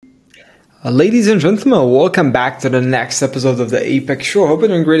Ladies and gentlemen, welcome back to the next episode of the Apex Show. Hope you're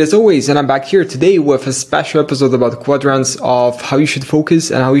doing great as always, and I'm back here today with a special episode about quadrants of how you should focus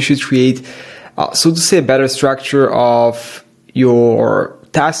and how you should create, so to say, a better structure of your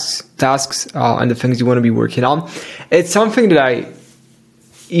tasks, and the things you want to be working on. It's something that I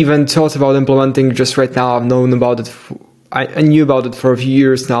even thought about implementing just right now. I've known about it. I knew about it for a few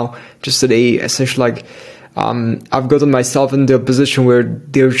years now. Just today, essentially, I've gotten myself into a position where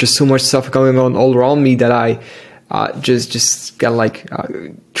there's just so much stuff going on all around me that I just kind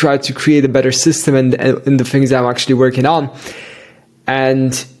of try to create a better system in the things that I'm actually working on.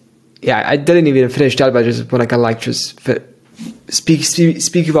 And yeah, I didn't even finish that, but I just want to just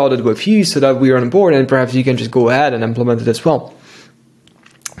speak about it with you so that we're on board, and perhaps you can just go ahead and implement it as well.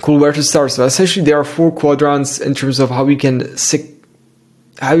 Cool, where to start? So essentially, there are 4 quadrants in terms of how you can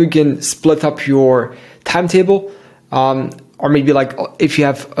split up your timetable, or maybe if you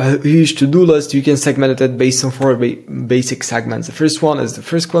have a huge to-do list, you can segment it based on 4 basic segments. The first one is the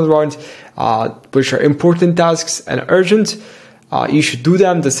first quadrant, which are important tasks and urgent. You should do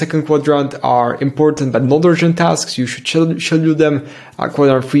them. The second quadrant are important but not urgent tasks. You should schedule them.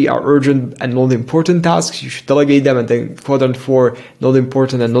 Quadrant 3 are urgent and not important tasks. You should delegate them. And then quadrant 4, not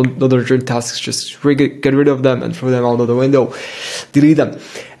important and not urgent tasks. Just get rid of them and throw them out of the window. Delete them.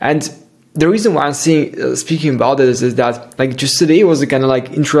 And the reason why I'm speaking about it is that just today was a kind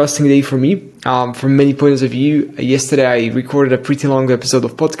of interesting day for me, from many points of view. Yesterday I recorded a pretty long episode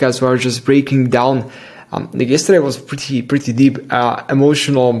of podcast where I was just breaking down. Yesterday was pretty deep,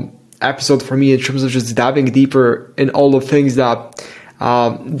 emotional episode for me in terms of just diving deeper in all the things that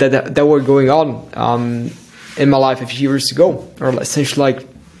were going on in my life a few years ago, or essentially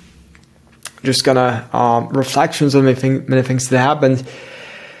just kind of reflections on many things that happened.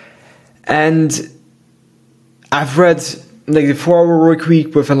 And I've read the 4-hour work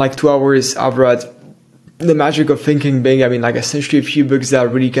week within 2 hours. I've read The Magic of Thinking Big. I mean, essentially a few books that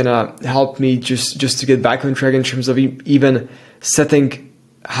really gonna help me just to get back on track in terms of even setting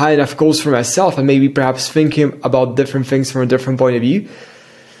high enough goals for myself, and maybe perhaps thinking about different things from a different point of view.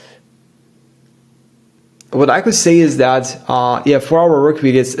 What I could say is that 4-hour work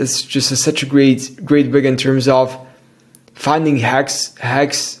week is just such a great book in terms of finding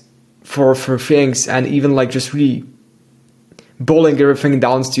hacks for things, and even just really boiling everything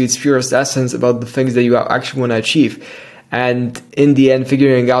down to its purest essence about the things that you actually want to achieve, and in the end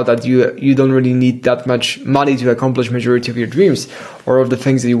figuring out that you don't really need that much money to accomplish majority of your dreams or of the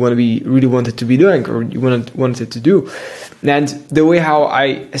things that you really wanted to be doing or you wanted to do. And the way how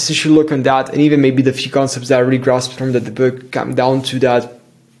I essentially look on that, and even maybe the few concepts that I really grasped from the book, come down to that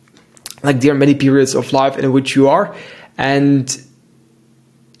there are many periods of life in which you are, and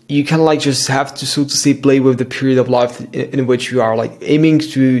you can just have to, so to say, play with the period of life in which you are aiming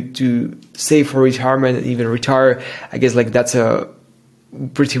to save for retirement and even retire. I guess that's a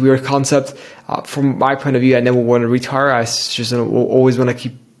pretty weird concept. From my point of view, I never want to retire. I just always want to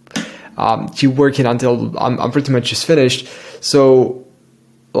keep working until I'm pretty much just finished. So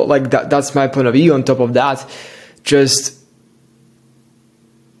that's my point of view. On top of that, just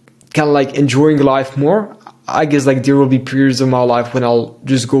kind of enjoying life more. I guess there will be periods of my life when I'll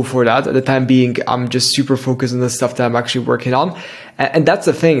just go for that. At the time being, I'm just super focused on the stuff that I'm actually working on. And that's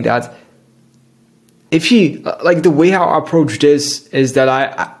the thing, that if you, the way how I approach this is that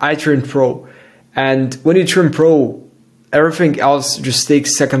I turned pro. And when you turn pro, everything else just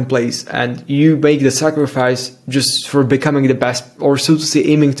takes second place. And you make the sacrifice just for becoming the best, or so to say,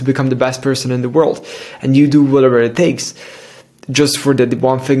 aiming to become the best person in the world. And you do whatever it takes just for the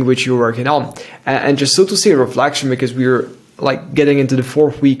one thing which you're working on. And just so to say, a reflection, because we're getting into the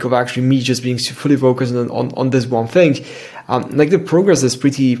 4th week of actually me just being fully focused on this one thing. The progress is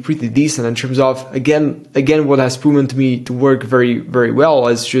pretty decent in terms of, again, what has proven to me to work very, very well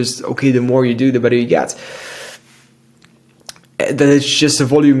is just, okay, the more you do, the better you get. That it's just a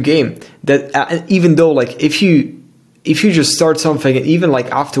volume game. That even though if you just start something, and even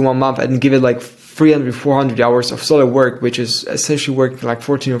after 1 month and give it 300, 400 hours of solid work, which is essentially working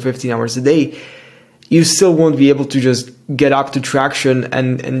 14 or 15 hours a day, you still won't be able to just get up to traction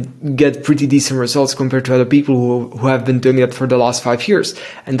and get pretty decent results compared to other people who have been doing it for the last 5 years.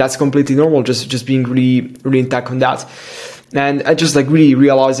 And that's completely normal, just being really, really intact on that. And I just really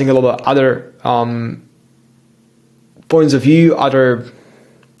realizing a lot of other points of view, other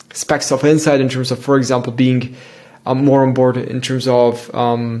specs of insight in terms of, for example, being more on board in terms of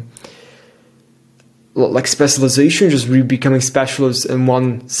specialization, just really becoming specialists in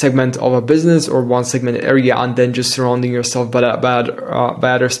one segment of a business or one segment area, and then just surrounding yourself by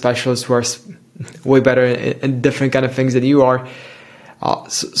other specialists who are way better in different kind of things than you are.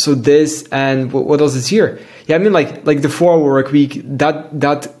 So this, and what else is here? Yeah, I mean, like the 4-Hour Work Week,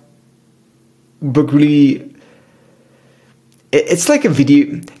 that book really, it's like a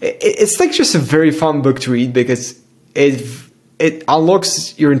video, it's like just a very fun book to read, because it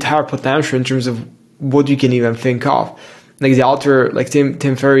unlocks your entire potential in terms of what you can even think of. Like the author, like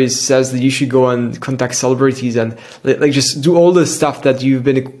Tim Ferriss, says that you should go and contact celebrities and like just do all the stuff that you've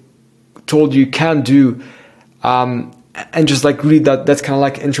been told you can't do, and just like read that's kind of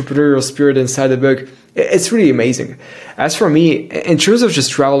like entrepreneurial spirit inside the book. It's really amazing. As for me, in terms of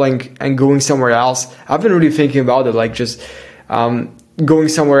just traveling and going somewhere else, I've been really thinking about it, like just going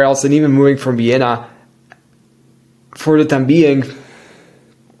somewhere else and even moving from Vienna for the time being.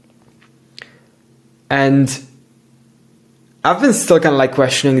 And I've been still kind of like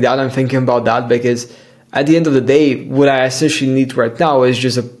questioning that and thinking about that, because at the end of the day, what I essentially need right now is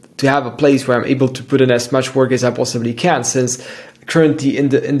just to have a place where I'm able to put in as much work as I possibly can. Since currently in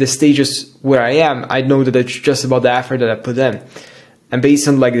the stages where I am, I know that it's just about the effort that I put in. And based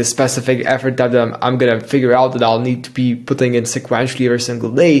on like the specific effort that I'm going to figure out that I'll need to be putting in sequentially every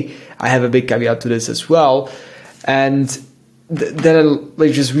single day, I have a big caveat to this as well. And then I'll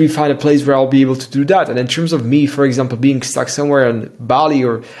like just really find a place where I'll be able to do that. And in terms of me, for example, being stuck somewhere in Bali,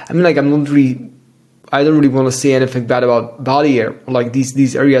 or I mean, like I don't really want to say anything bad about Bali or like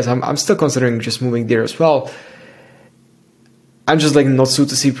these areas. I'm still considering just moving there as well. I'm just like not so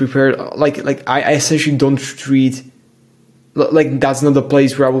to say prepared. Like I essentially don't treat like that's not the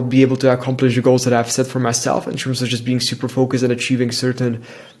place where I will be able to accomplish the goals that I've set for myself in terms of just being super focused and achieving certain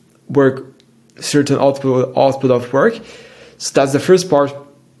output of work. So that's the first part.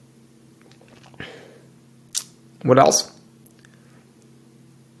 What else?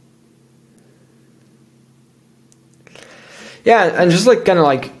 Yeah, and just like kind of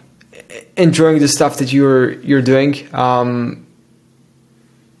like enjoying the stuff that you're doing.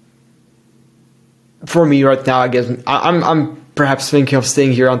 For me right now, I guess I'm perhaps thinking of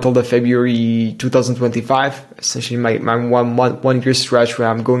staying here until the February 2025. Essentially, my 1 year stretch where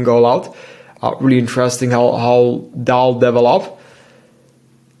I'm going all out. Really interesting how that'll develop.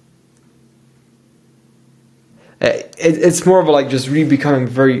 It's more of like just really becoming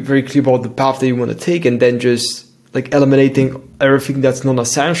very, very clear about the path that you want to take, and then just like eliminating everything that's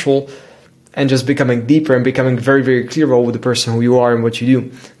non-essential, and just becoming deeper and becoming very, very clear about the person who you are and what you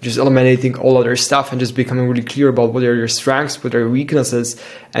do. Just eliminating all other stuff and just becoming really clear about what are your strengths, what are your weaknesses,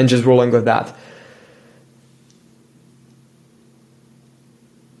 and just rolling with that.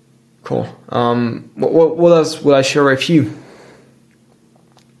 Cool. What else would I share with you?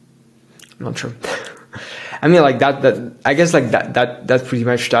 I'm not sure. I mean, like that. I guess like that pretty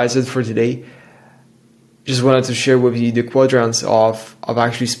much does it for today. Just wanted to share with you the quadrants of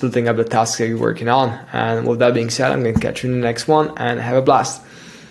actually splitting up the tasks that you're working on. And with that being said, I'm going to catch you in the next one, and have a blast.